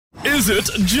Is it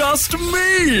just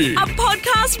me? A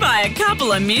podcast by a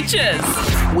couple of Mitches.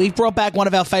 We've brought back one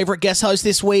of our favourite guest hosts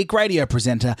this week, radio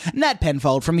presenter Nat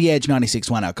Penfold from the Edge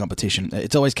 96.1 Hour competition.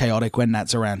 It's always chaotic when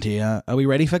Nat's around here. Are we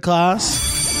ready for class?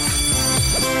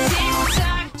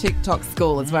 TikTok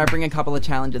School is where I bring a couple of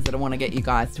challenges that I want to get you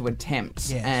guys to attempt.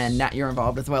 Yes. And Nat, you're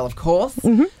involved as well, of course.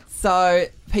 So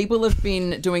people have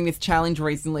been doing this challenge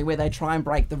recently where they try and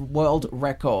break the world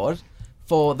record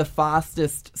for the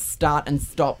fastest start and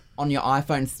stop on your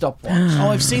iPhone stopwatch. Oh,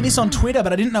 I've seen this on Twitter,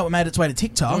 but I didn't know it made its way to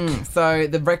TikTok. So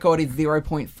the record is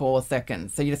 0.4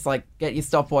 seconds. So you just get your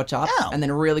stopwatch up and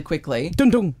then really quickly. Dun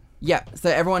dun. Yeah, so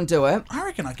everyone do it. I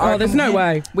reckon I can. Oh, there's no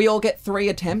way. We all get 3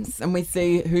 attempts and we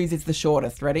see whose is the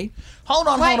shortest. Ready? Hold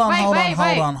on. Wait.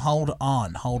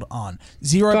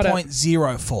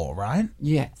 0.04, right?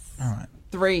 Yes. All right.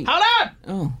 3. Hold on!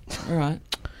 Oh, all right.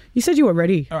 You said you were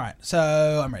ready. All right,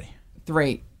 so I'm ready.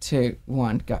 3, 2,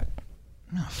 1, go.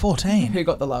 14. Who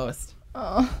got the lowest?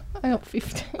 Oh, I got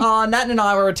 15. Oh, Nat and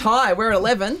I were a tie. We're at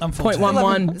 11. I'm 14.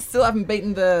 0.11. Still haven't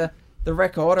beaten the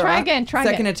record. Try all right? again, try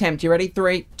Second again. attempt. You ready?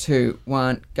 3, 2,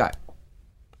 1, go.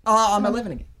 Oh, I'm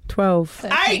 11 again. 12.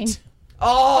 13. 8!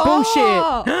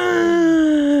 Oh,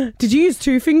 Bullshit. Did you use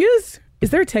 2 fingers? Is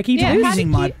there a techie Yeah, to how this?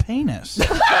 Using my penis.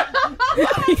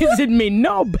 Is it me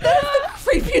knob?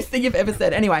 creepiest thing you've ever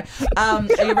said. Anyway, are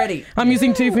you ready? I'm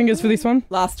using 2 fingers for this one.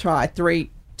 Last try. 3,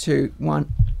 2,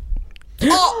 1.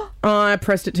 Oh, I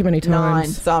pressed it too many 9.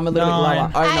 times. So I'm a little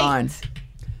Nine. bit lower. 9.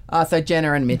 So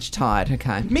Jenna and Mitch tied.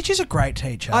 Okay. Mitch is a great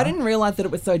teacher. I didn't realise that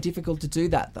it was so difficult to do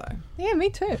that though. Yeah, me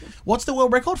too. What's the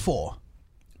world record for?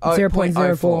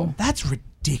 0.04. That's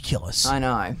ridiculous. I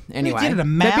know. We Anyway. did it a There'd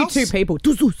mouse. be 2 people.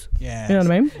 Yeah. You know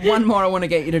what I mean? One more I want to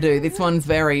get you to do. This one's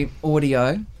very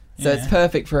audio, so it's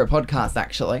perfect for a podcast,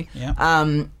 actually.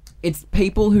 Yeah. It's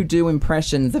people who do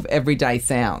impressions of everyday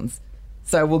sounds.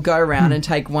 So we'll go around and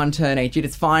take one turn each. You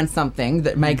just find something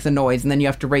that makes a noise, and then you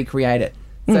have to recreate it.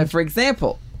 So, for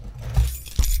example...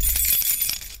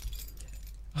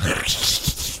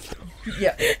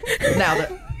 yeah,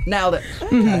 nailed it.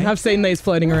 I've seen these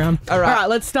floating around. All right.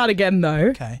 Let's start again, though.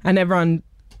 Okay. And everyone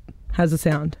has a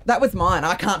sound. That was mine.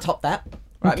 I can't top that.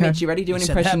 Right, Okay. Mitch, you ready? Do an You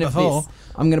said impression that of before. this.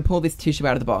 I'm going to pull this tissue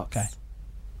out of the box. Okay.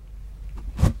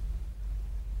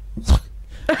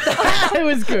 It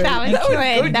was good. That was good.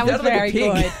 good. That You was sounded like a very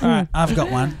pig. good. All right, I've got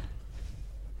one.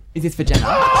 Is this for Jenna?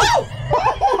 All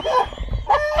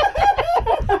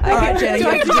right, Jenna, you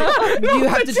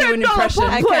have to do an impression.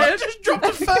 I just dropped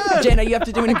a phone. Jenna, you have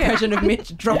to do an impression of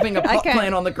Mitch dropping a pot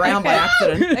plant on the ground by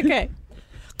accident. Okay.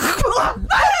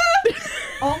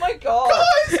 Oh my god!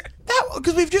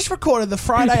 Because we've just recorded the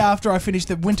Friday after I finished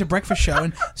the winter breakfast show,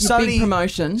 and Big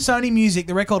promotion. Sony Music,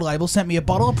 the record label, sent me a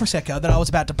bottle of Prosecco that I was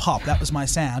about to pop. That was my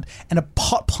sound, and a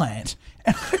pot plant.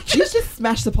 And I You just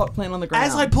smashed the pot plant on the ground.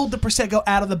 as I pulled the Prosecco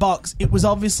out of the box, it was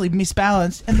obviously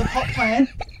misbalanced, and the pot plant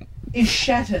is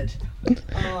shattered.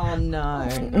 Oh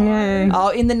no! Oh,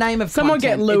 in the name of Someone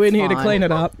content, get Lou it's in here to fine. clean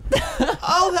it up.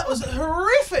 Oh, that was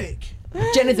horrific.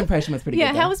 Jenna's impression was pretty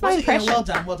Yeah, good. how though. was my Yeah, impression? well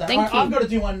done, well done. Thank All right, you. I've got to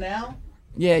do one now.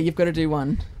 Yeah, you've got to do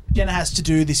one. Jenna has to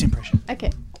do this impression.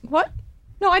 Okay. What?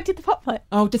 No, I did the pot plant.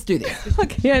 Oh, just do this.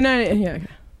 Yeah, no, yeah. Okay.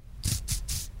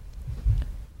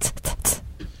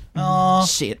 Oh,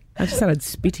 Shit. I just sounded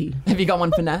spitty. Have you got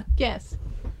one for Nat? Yes.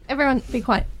 Everyone be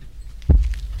quiet.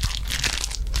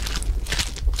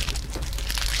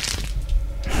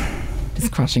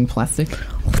 Just crushing plastic.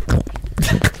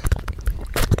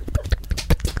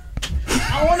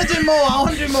 I want to do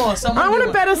more. Someone I want do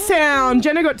a better sound.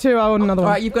 Jenna got 2. I want another All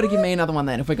one. right, you've got to give me another one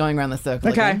then if we're going around the circle.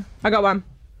 Okay, again. I got one.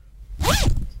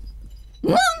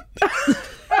 All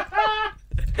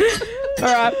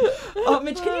right. Oh,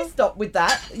 Mitch, can you stop with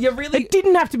that? You're really... It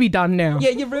didn't have to be done now. Yeah,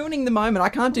 you're ruining the moment. I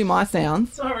can't do my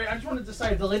sounds. Sorry, I just wanted to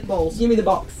save the lint balls. Give me the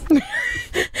box.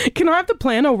 Can I have the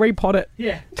plan or repot it?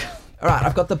 Yeah. All right,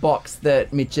 I've got the box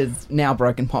that Mitch's now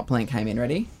broken pot plant came in.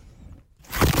 Ready?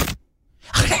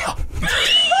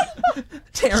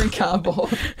 Tearing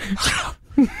cardboard.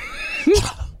 You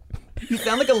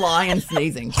sound like a lion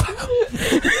sneezing.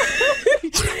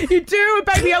 You do, a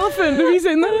baby elephant. Have you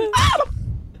seen that?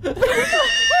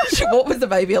 What was the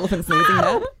baby elephant sneezing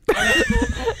at?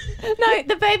 No,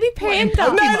 the baby panda.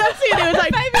 No, that's it. It was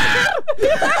like,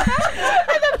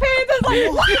 And the panda's like,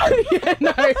 yeah,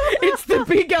 no, it's the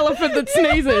big elephant that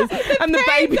sneezes, and the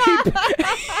baby.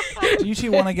 Do you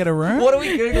two want to get a room? What do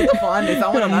we Google to find this? I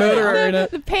want a to know. murderer in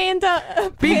it. the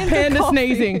panda. Big panda coffee.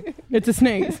 sneezing. It's a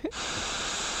sneeze.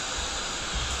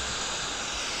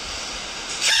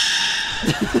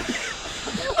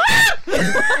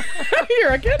 You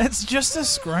reckon? It's just a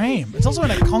scream. It's also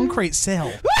in a concrete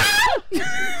cell.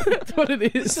 That's what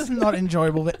it This is. is not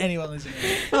enjoyable, but anyone listening.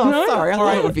 Oh, sorry. I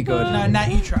thought it would be good. No, Nat,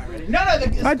 you try. Ready? No,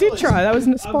 I did try. That was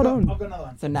spot on. I've got another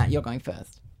one. So, Nat, you're going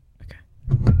first.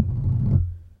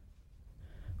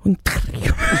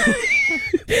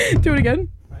 Do it again.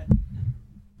 Right.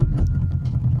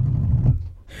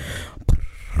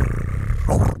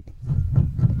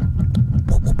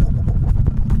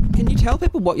 Can you tell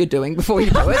people what you're doing before you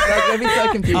do it? Like, they'd be so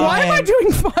confused. Why am I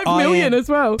doing 5 million as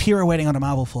well? Pirouetting on a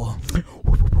marble floor.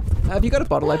 Have you got a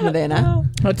bottle opener there, Nat?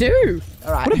 I do.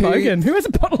 All right. What a bogan. Who has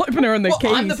a bottle opener on their Well,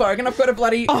 keys? I'm the bogan. I've got a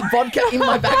bloody vodka in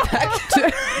my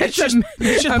backpack. It's Just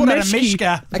put out a meshki.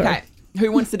 mishka. Okay.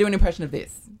 Who wants to do an impression of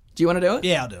this? Do you want to do it?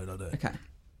 Yeah, I'll do it. Okay.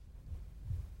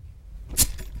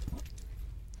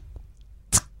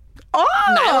 Oh!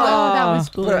 Oh, that was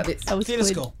good. What about this? That was Theatre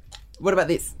good. school. What about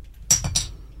this?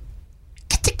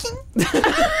 Not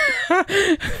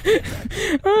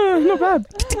bad.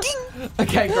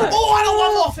 Okay, great. Oh, I got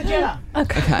one more for Jenna.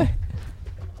 Okay.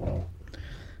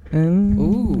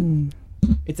 Ooh.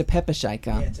 It's a pepper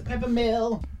shaker. Yeah, it's a pepper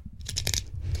mill.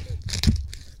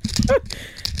 Go,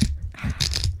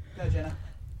 Jenna.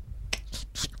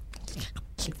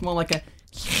 It's more like a...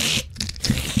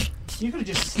 You could have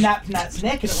just snapped Nat's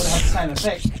neck and it would have had the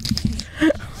same effect.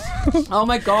 Oh,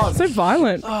 my God. So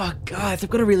violent. Oh, guys, I've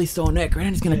got a really sore neck.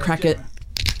 Granny's going to crack it.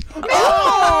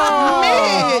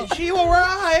 Oh, Mitch, you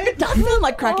alright? It does sound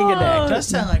like cracking a It neck. does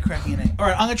sound like cracking a neck.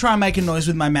 Alright, I'm going to try and make a noise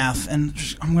with my mouth and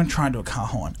I'm going to try and do a car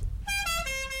horn.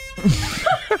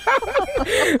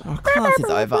 Oh, class is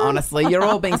over, honestly. You're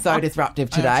all being so disruptive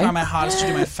I'm going to today. try my hardest to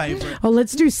do my favourite. Oh,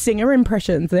 let's do singer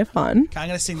impressions. They're fun. I'm going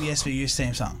to sing the SVU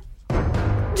theme song.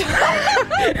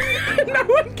 No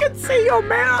one can see your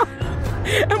mouth.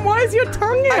 And why is your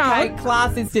tongue out? Okay,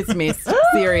 class is dismissed.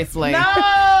 Seriously. No!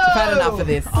 I've had enough of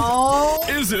this. Oh!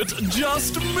 Is it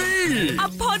just me? A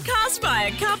podcast by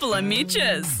a couple of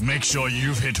Mitches. Make sure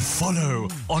you've hit follow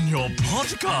on your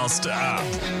podcast app.